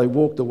 If they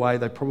walked away,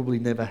 they probably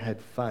never had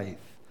faith.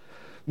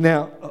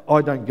 Now,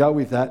 I don't go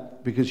with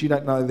that because you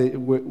don't know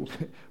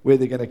where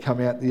they're going to come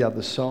out the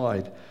other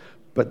side.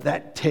 But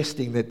that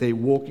testing that they're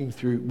walking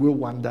through will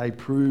one day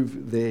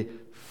prove their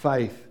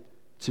faith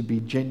to be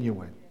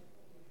genuine.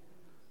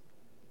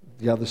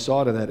 The other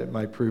side of that, it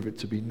may prove it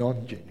to be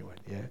non-genuine,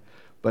 yeah?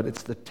 But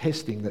it's the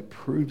testing that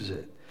proves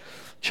it.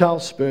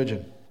 Charles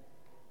Spurgeon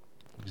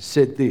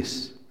said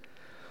this,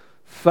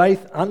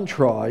 faith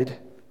untried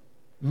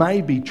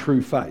may be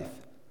true faith,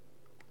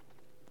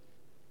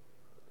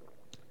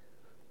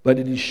 but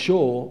it is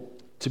sure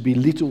to be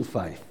little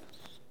faith.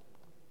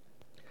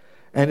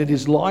 And it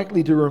is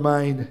likely to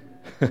remain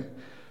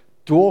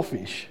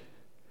dwarfish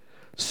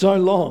so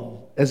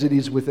long as it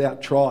is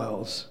without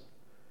trials.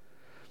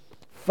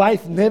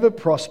 Faith never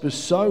prospers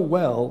so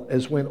well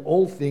as when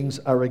all things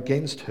are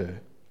against her.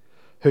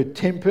 Her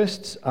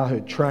tempests are her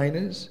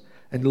trainers,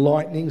 and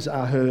lightnings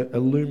are her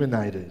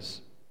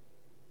illuminators.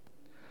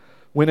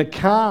 When a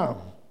calm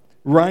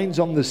reigns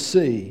on the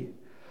sea,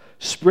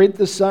 spread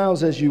the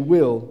sails as you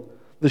will,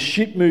 the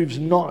ship moves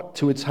not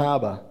to its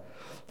harbour.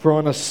 For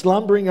on a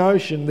slumbering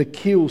ocean the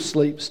keel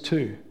sleeps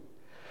too.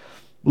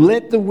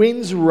 Let the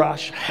winds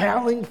rush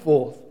howling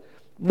forth.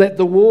 Let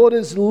the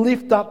waters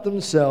lift up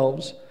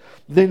themselves.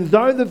 Then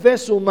though the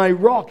vessel may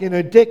rock and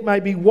her deck may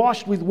be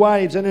washed with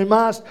waves and her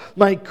mast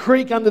may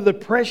creak under the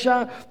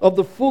pressure of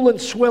the full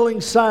and swelling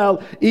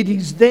sail, it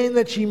is then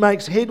that she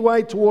makes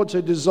headway towards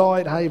her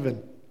desired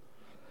haven.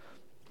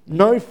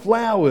 No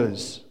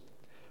flowers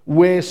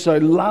wear so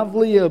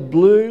lovely a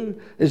blue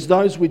as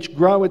those which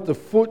grow at the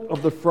foot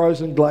of the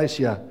frozen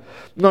glacier.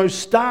 No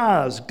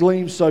stars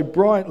gleam so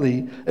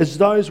brightly as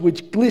those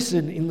which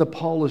glisten in the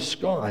polar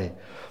sky.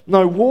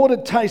 No water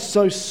tastes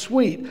so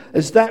sweet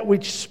as that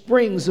which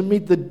springs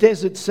amid the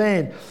desert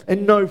sand.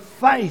 And no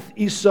faith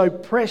is so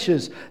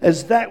precious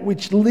as that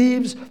which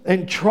lives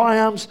and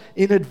triumphs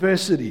in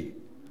adversity.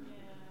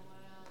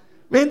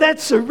 Man,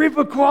 that's a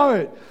ripper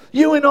quote.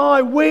 You and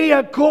I, we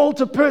are called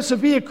to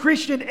persevere.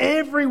 Christian,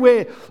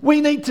 everywhere.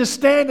 We need to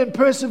stand and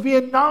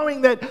persevere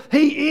knowing that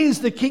He is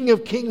the King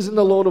of Kings and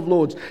the Lord of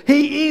Lords.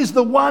 He is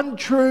the one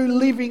true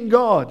living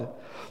God.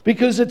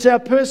 Because it's our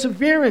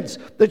perseverance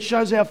that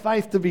shows our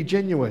faith to be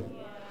genuine.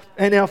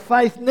 And our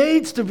faith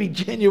needs to be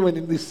genuine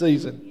in this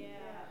season.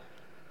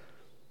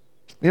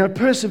 You know,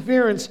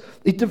 perseverance,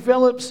 it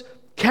develops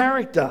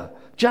character.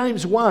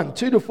 James 1,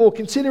 2-4,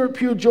 consider it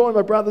pure joy,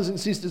 my brothers and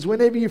sisters,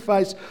 whenever you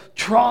face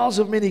trials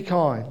of many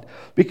kind,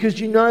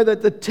 because you know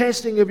that the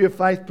testing of your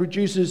faith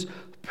produces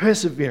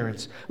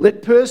perseverance.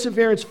 Let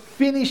perseverance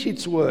finish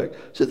its work.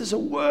 So there's a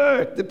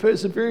work that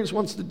perseverance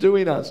wants to do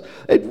in us.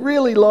 It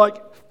really,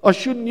 I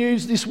shouldn't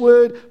use this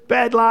word,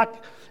 bad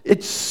luck.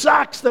 It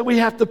sucks that we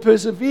have to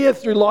persevere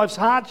through life's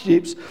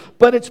hardships,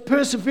 but it's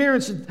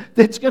perseverance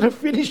that's going to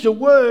finish the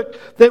work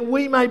that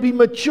we may be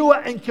mature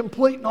and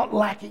complete, not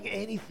lacking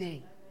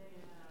anything.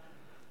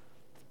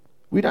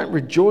 We don't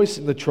rejoice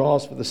in the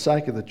trials for the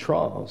sake of the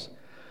trials.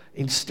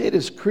 Instead,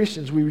 as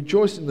Christians, we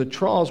rejoice in the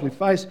trials we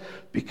face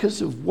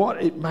because of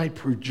what it may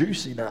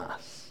produce in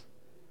us.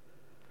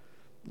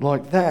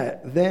 Like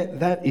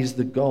that is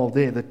the goal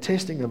there. The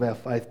testing of our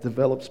faith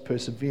develops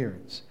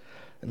perseverance.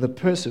 And the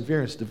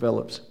perseverance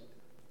develops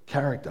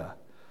character.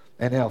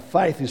 And our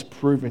faith is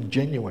proven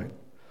genuine.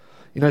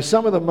 You know,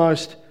 some of the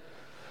most,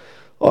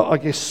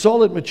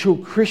 solid, mature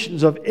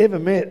Christians I've ever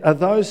met are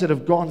those that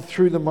have gone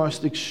through the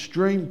most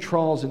extreme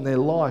trials in their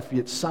life,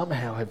 yet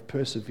somehow have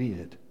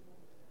persevered.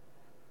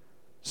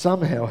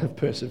 Somehow have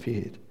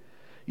persevered.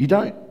 You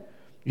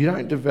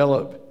don't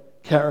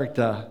develop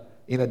character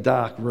in a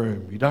dark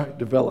room. You don't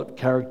develop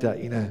character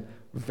in a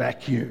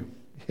vacuum.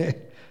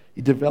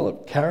 You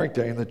develop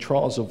character in the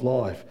trials of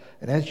life.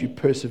 And as you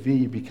persevere,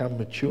 you become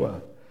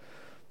mature.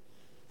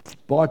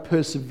 By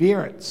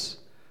perseverance,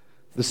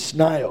 the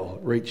snail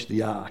reached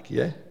the ark,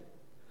 yeah?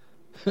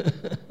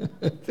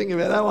 Think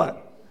about that one.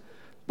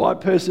 By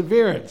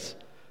perseverance,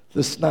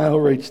 the snail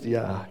reached the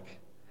ark.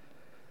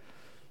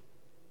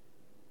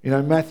 You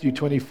know, Matthew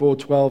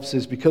 24:12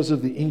 says, because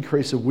of the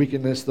increase of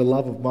wickedness, the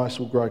love of most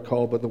will grow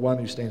cold, but the one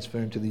who stands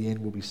firm to the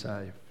end will be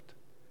saved.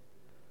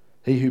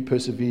 He who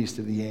perseveres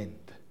to the end.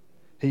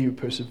 He who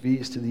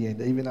perseveres to the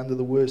end, even under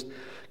the worst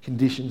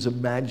conditions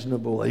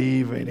imaginable,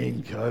 even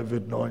in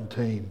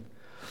COVID-19.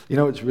 You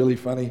know, it's really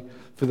funny.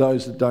 For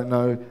those that don't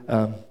know,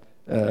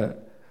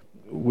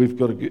 we've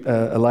got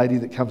a lady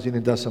that comes in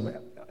and does some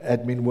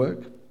admin work,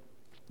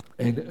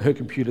 and her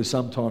computer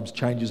sometimes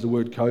changes the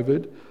word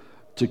COVID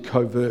to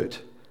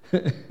covert.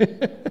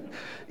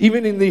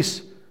 Even in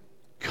this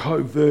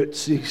covert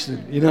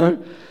season, you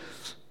know.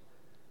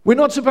 We're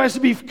not supposed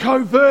to be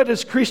covert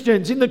as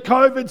Christians. In the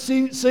COVID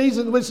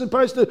season, we're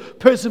supposed to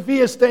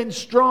persevere, stand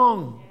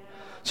strong,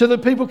 so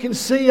that people can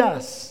see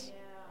us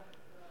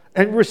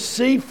and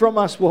receive from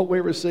us what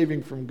we're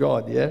receiving from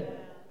God, yeah?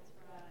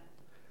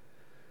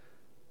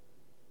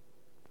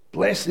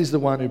 Blessed is the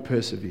one who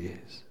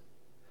perseveres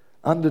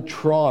under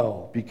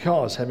trial,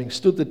 because having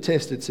stood the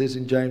test, it says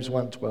in James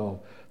 1:12,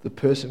 the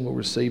person will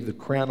receive the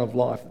crown of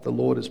life that the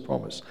Lord has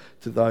promised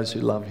to those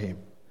who love Him.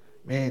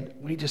 Man,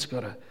 we just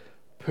got to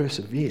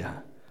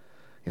persevere.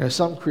 You know,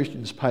 some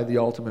Christians pay the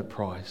ultimate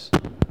price.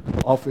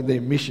 Often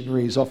they're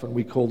missionaries, often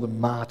we call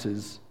them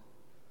martyrs.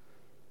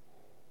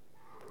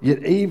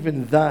 Yet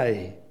even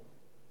they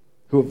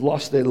who have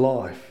lost their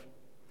life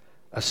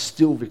are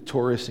still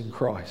victorious in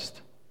Christ.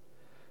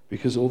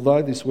 Because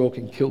although this world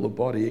can kill the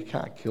body, it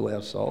can't kill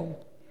our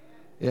soul.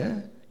 Yeah?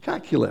 It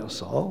can't kill our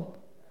soul.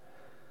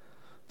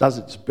 It does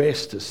its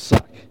best to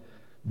suck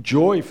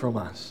joy from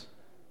us.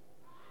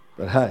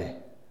 But hey,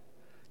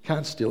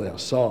 can't steal our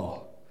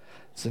soul.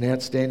 It's an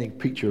outstanding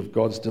picture of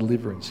God's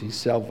deliverance, His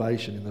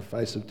salvation in the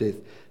face of death.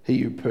 He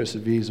who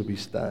perseveres will be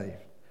saved.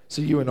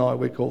 So you and I,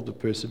 we're called to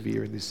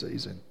persevere in this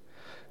season.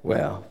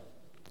 Wow.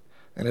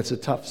 And it's a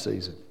tough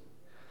season.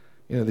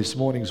 You know, this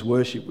morning's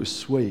worship was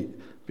sweet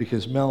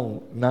because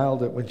Mel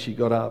nailed it when she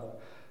got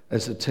up.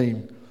 As a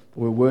team,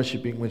 we were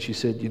worshiping when she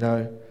said, you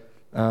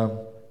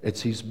know,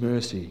 it's His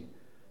mercy.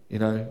 You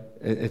know,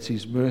 it's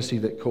His mercy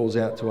that calls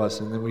out to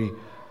us, and then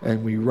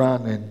we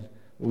run and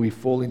we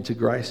fall into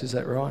grace. Is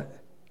that right?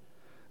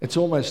 It's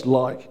almost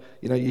like,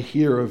 you know, you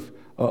hear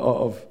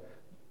of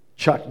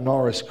Chuck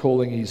Norris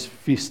calling his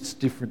fists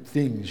different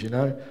things, you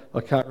know.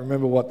 I can't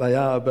remember what they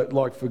are, but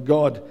like for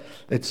God,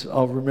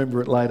 I'll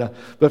remember it later.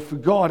 But for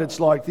God, it's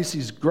like this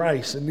is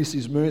grace and this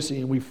is mercy,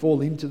 and we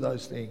fall into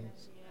those things.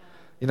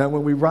 You know,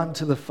 when we run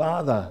to the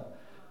Father,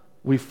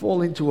 we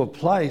fall into a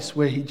place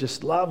where He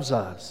just loves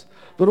us.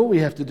 But all we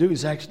have to do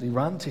is actually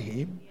run to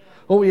Him.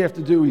 All we have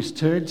to do is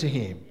turn to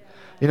Him.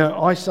 You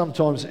know, I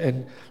sometimes,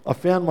 and I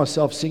found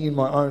myself singing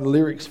my own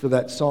lyrics for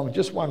that song,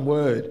 just one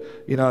word,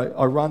 you know,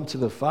 I run to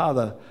the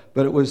Father,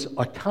 but it was,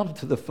 I come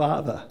to the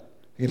Father,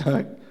 you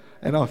know,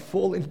 and I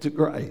fall into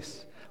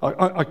grace.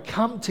 I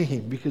come to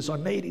Him because I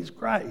need His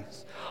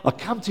grace. I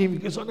come to Him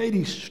because I need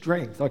His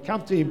strength. I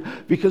come to Him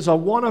because I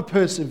want to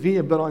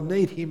persevere, but I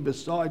need Him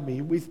beside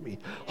me, with me,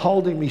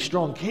 holding me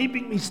strong,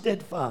 keeping me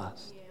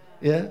steadfast.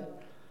 Yeah?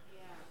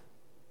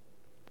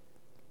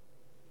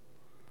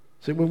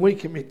 So when we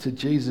commit to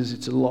Jesus,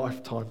 it's a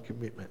lifetime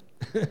commitment,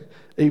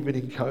 even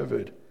in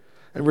COVID.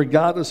 And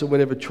regardless of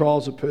whatever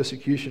trials or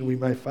persecution we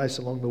may face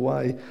along the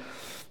way,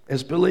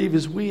 as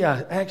believers, we are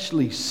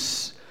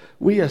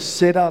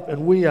set up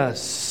and we are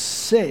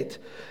set,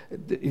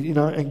 you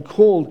know, and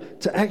called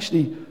to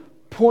actually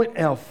point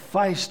our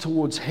face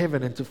towards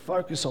heaven and to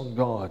focus on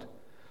God.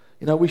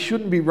 You know, we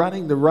shouldn't be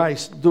running the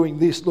race, doing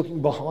this,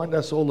 looking behind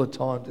us all the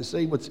time to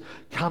see what's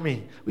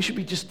coming. We should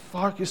be just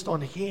focused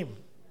on Him.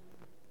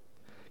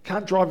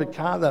 Can't drive a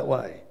car that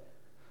way.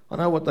 I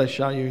know what they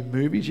show you in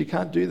movies. You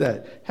can't do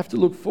that. You have to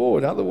look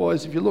forward.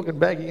 Otherwise, if you're looking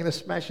back, you're going to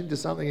smash into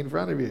something in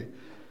front of you.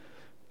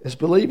 As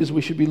believers, we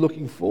should be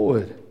looking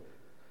forward.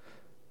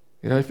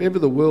 You know, if ever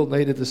the world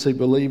needed to see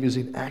believers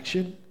in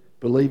action,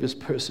 believers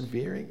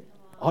persevering,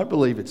 I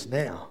believe it's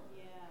now.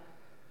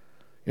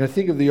 You know,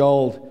 think of the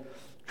old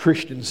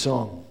Christian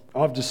song,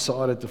 I've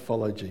decided to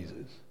follow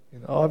Jesus. You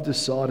know, I've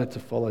decided to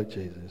follow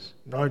Jesus.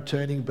 No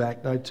turning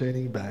back, no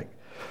turning back.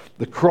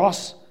 The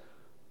cross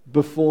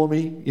before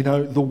me, you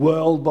know, the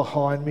world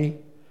behind me,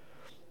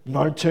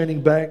 no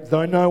turning back.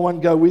 Though no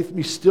one go with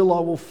me, still I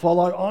will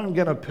follow. I'm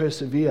going to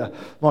persevere.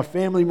 My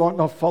family might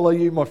not follow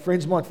you. My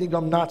friends might think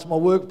I'm nuts. My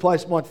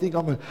workplace might think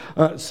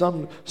I'm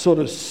some sort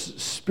of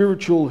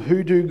spiritual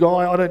hoodoo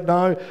guy. I don't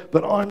know.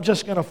 But I'm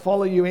just going to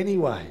follow you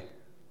anyway.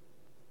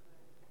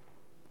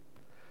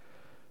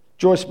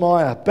 Joyce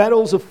Meyer,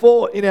 battles are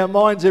fought in our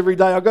minds every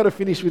day. I've got to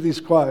finish with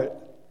this quote.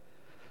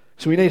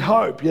 So we need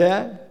hope,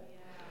 yeah?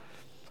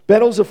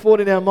 Battles are fought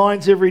in our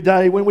minds every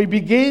day. When we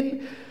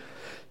begin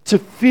to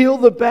feel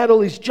the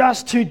battle is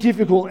just too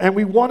difficult and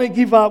we want to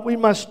give up, we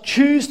must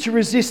choose to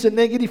resist the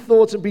negative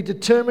thoughts and be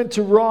determined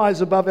to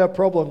rise above our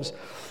problems.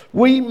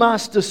 We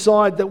must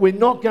decide that we're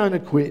not going to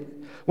quit.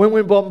 When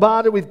we're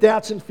bombarded with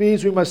doubts and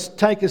fears, we must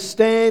take a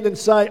stand and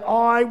say,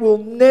 I will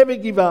never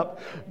give up.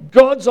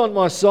 God's on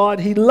my side.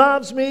 He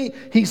loves me.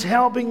 He's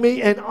helping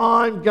me, and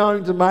I'm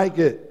going to make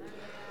it.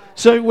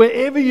 So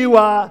wherever you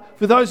are,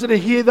 for those that are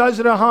here, those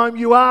that are home,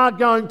 you are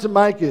going to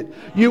make it.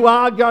 You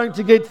are going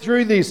to get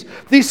through this.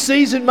 This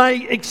season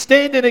may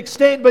extend and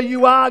extend, but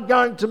you are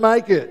going to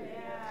make it.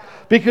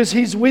 Because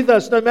He's with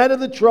us. No matter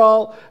the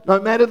trial,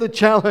 no matter the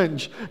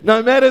challenge,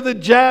 no matter the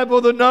jab or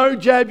the no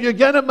jab, you're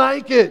going to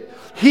make it.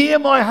 Hear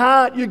my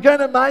heart, you're going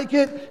to make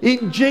it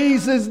in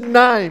Jesus'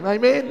 name.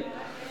 Amen.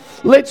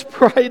 Let's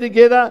pray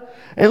together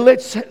and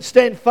let's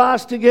stand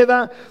fast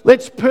together.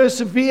 Let's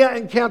persevere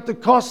and count the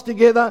cost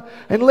together.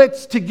 And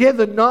let's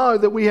together know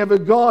that we have a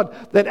God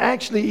that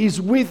actually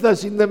is with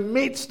us in the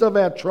midst of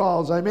our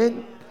trials.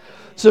 Amen.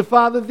 So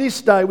Father,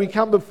 this day we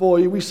come before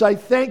you. We say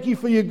thank you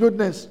for your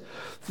goodness.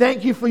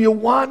 Thank you for your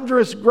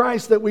wondrous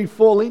grace that we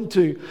fall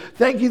into.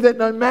 Thank you that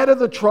no matter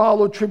the trial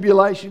or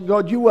tribulation,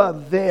 God, you are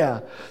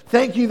there.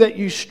 Thank you that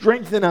you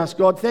strengthen us,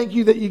 God. Thank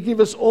you that you give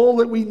us all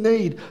that we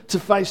need to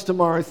face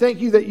tomorrow.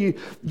 Thank you that you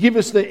give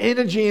us the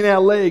energy in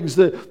our legs,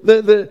 the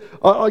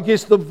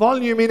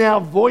volume in our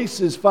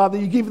voices, Father.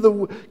 You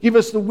give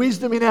us the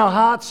wisdom in our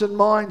hearts and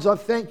minds. I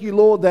thank you,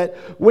 Lord, that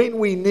when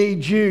we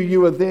need you,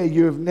 you are there.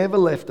 You have never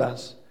left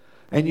us,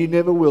 and you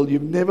never will.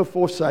 You've never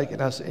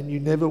forsaken us, and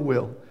you never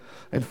will.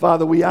 And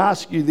Father, we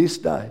ask you this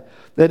day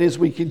that as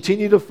we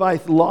continue to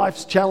face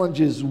life's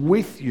challenges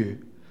with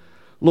you,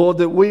 Lord,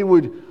 that we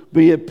would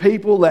be a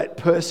people that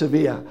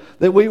persevere,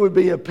 that we would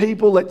be a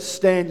people that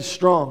stand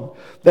strong.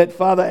 That,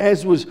 Father,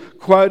 as was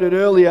quoted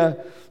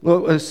earlier,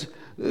 was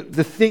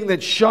the thing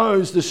that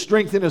shows the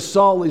strength in a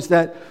soul is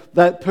that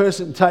that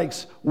person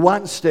takes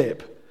one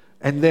step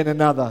and then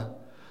another.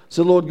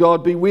 So, Lord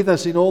God, be with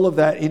us in all of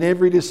that, in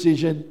every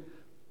decision,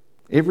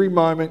 every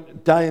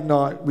moment, day and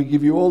night. We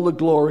give you all the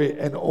glory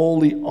and all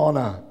the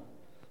honour,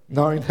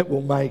 knowing that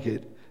we'll make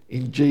it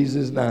in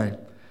Jesus' name.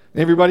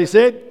 Everybody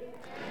said?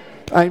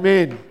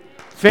 Amen.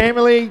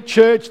 Family,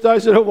 church,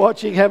 those that are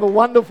watching, have a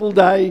wonderful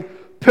day.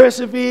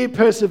 Persevere,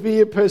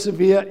 persevere,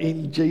 persevere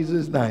in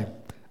Jesus' name.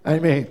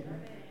 Amen.